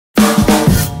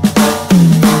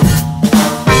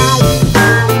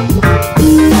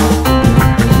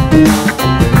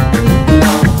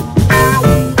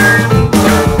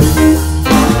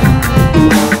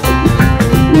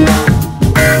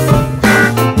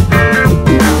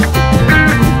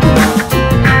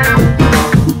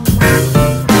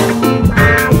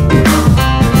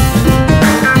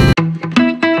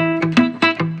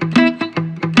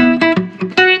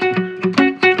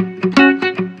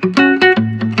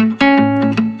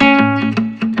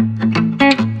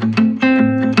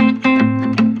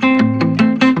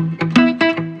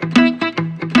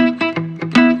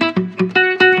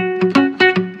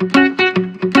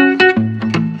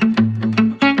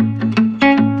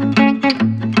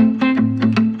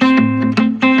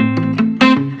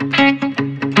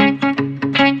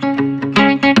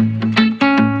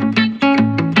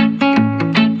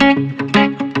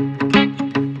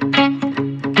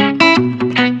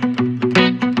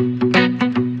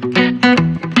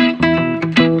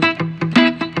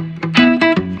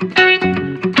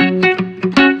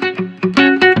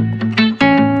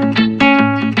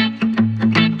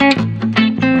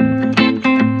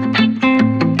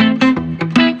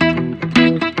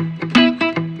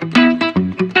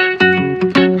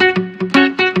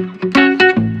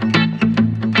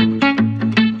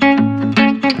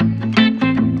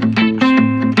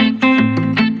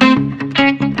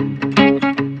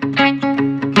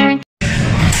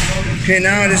Okay,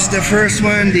 now this is the first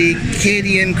one, the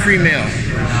Canadian Cream Ale.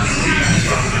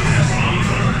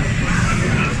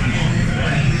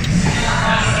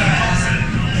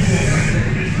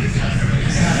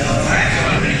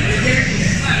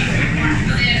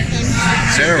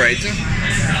 Is that alright though?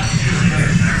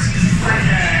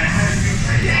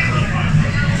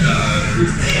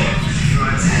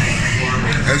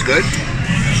 That's good.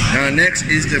 Now next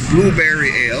is the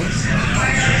Blueberry Ale.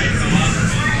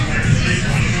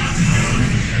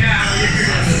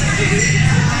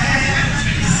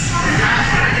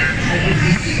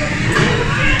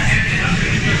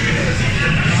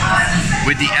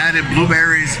 With the added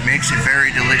blueberries, makes it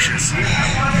very delicious.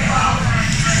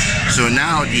 So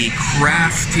now the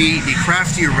crafty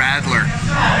Radler.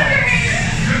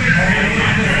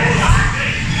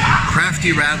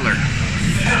 Crafty Radler.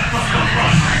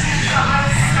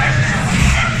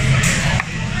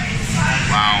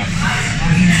 Wow.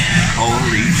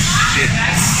 Holy shit.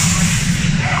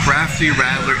 Crafty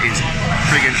Radler is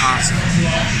friggin' awesome.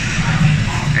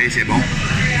 Hey, c'est bon?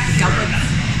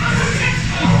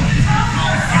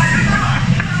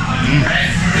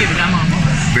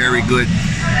 Very good.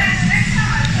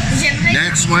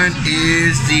 Next one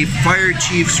is the Fire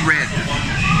Chief's Red.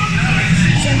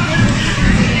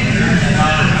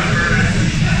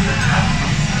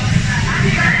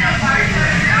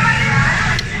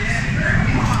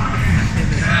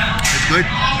 It's good.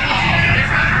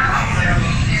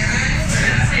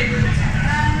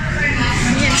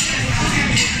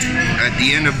 At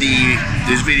the end of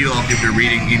this video, I'll give the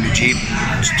reading in the Jeep.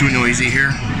 It's too noisy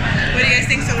here. What do you guys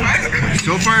think so far?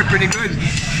 So far, pretty good.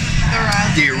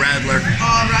 The Radler.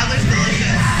 Oh, Radler's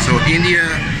delicious. So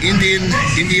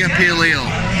India Pale Ale.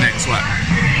 Next one.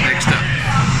 Next up.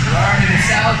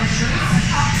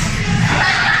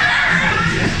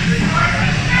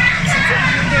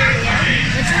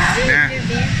 Yeah.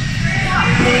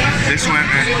 This one.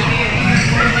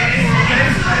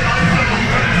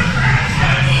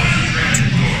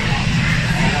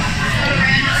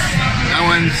 That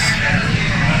one's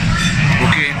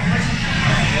okay.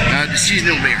 Now the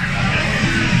seasonal beer.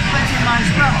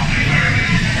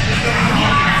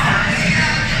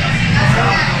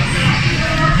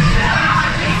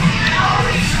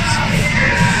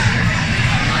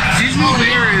 Seasonal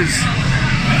beer is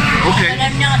okay. But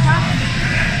I'm not talking.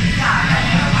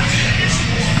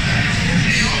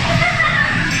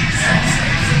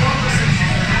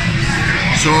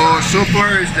 So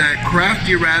far is the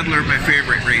Crafty Radler, my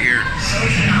favorite right here.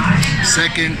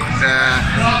 Second,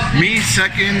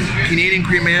 second Canadian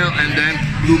Cream Ale, and then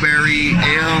Blueberry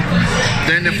Ale,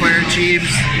 then the Fire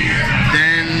Chiefs,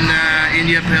 then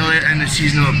India Pale Ale, and the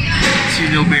seasonal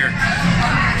beer.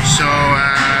 So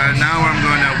now I'm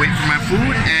going to wait for my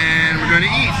food, and we're going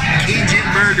to eat Cajun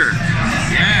burger.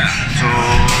 Yeah. So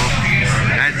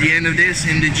at the end of this,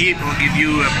 in the Jeep, I'll give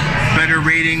you a better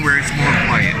rating where it's more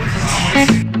quiet.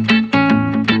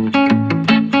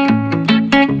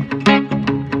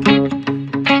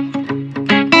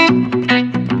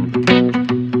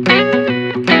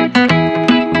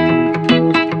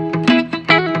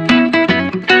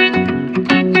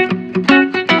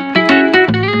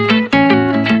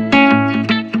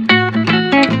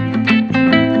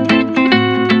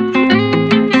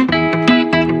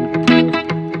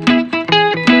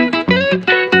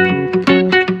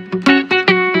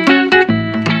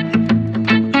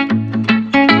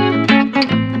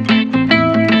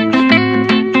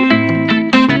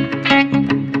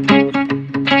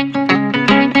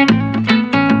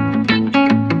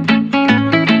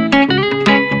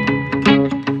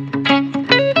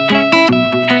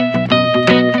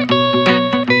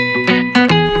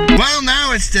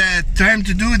 Time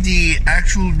to do the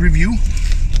actual review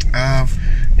of,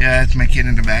 yeah, it's my kid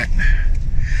in the back.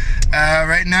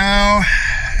 Right now,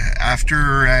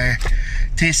 after I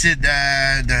tasted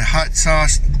the hot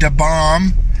sauce, the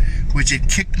bomb, which it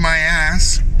kicked my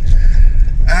ass.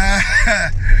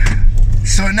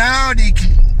 So now the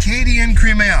Canadian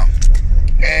Cream Ale.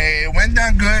 It went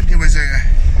down good. It was a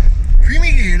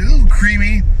little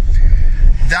creamy.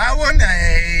 That one,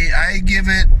 I give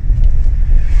it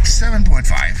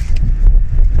 7.5.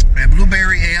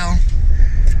 Blueberry Ale,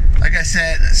 like I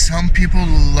said, some people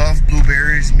love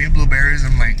blueberries. Me, blueberries,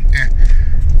 I'm like, eh.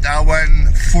 That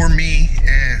one, for me,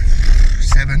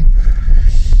 7.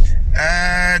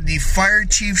 The Fire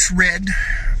Chief's Red,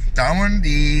 that one,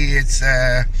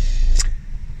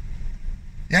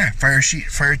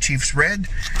 Fire Chief's Red.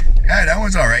 Yeah, that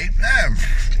one's alright.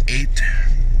 8.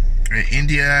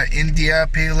 India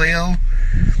Pale Ale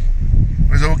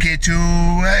was okay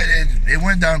too. It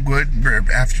went down good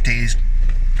aftertaste.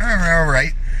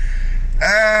 Alright.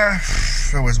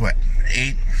 That was what?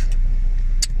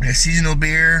 a seasonal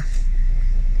beer.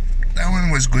 That one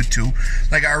was good too.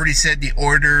 Like I already said, the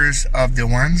orders of the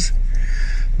ones.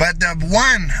 But the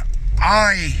one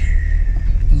I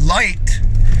liked,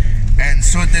 and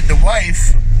so did the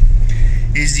wife,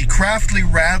 is the Crafty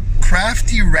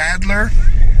Radler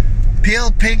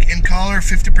pale pink in color,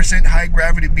 50% high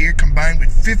gravity beer combined with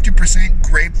 50%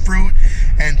 grapefruit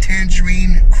and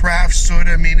tangerine craft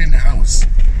soda made in the house.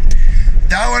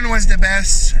 That one was the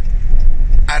best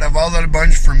out of all of the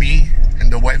bunch for me,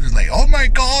 and the wife was like, "Oh my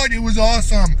god, it was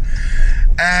awesome."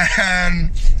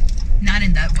 And not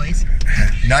in that voice.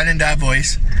 Not in that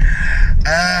voice.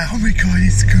 Oh my god,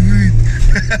 it's good.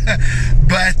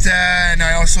 But and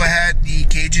I also had the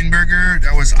Cajun burger.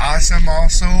 That was awesome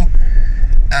also.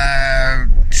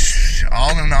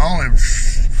 All in all, it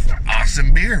was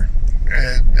awesome beer.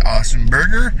 Awesome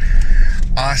burger.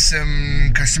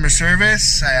 Awesome customer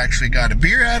service. I actually got a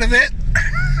beer out of it.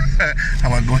 I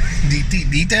won't go into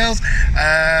details.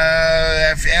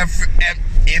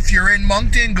 If you're in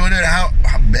Moncton, go to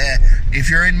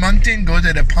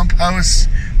the Pumphouse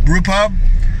Brew Pub.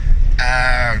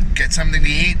 Get something to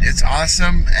eat. It's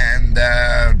awesome. And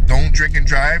don't drink and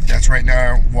drive. That's right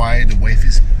now why the wife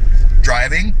is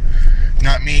driving,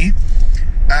 not me.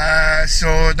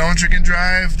 So don't drink and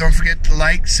drive. Don't forget to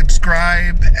like,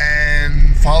 subscribe,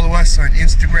 and follow us on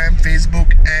Instagram,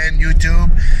 Facebook, and YouTube.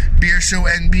 Beer Show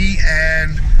NB,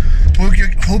 and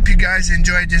hope you guys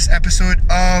enjoyed this episode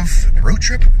of Road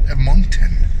Trip of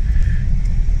Moncton.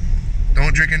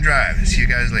 Don't drink and drive. See you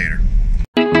guys later.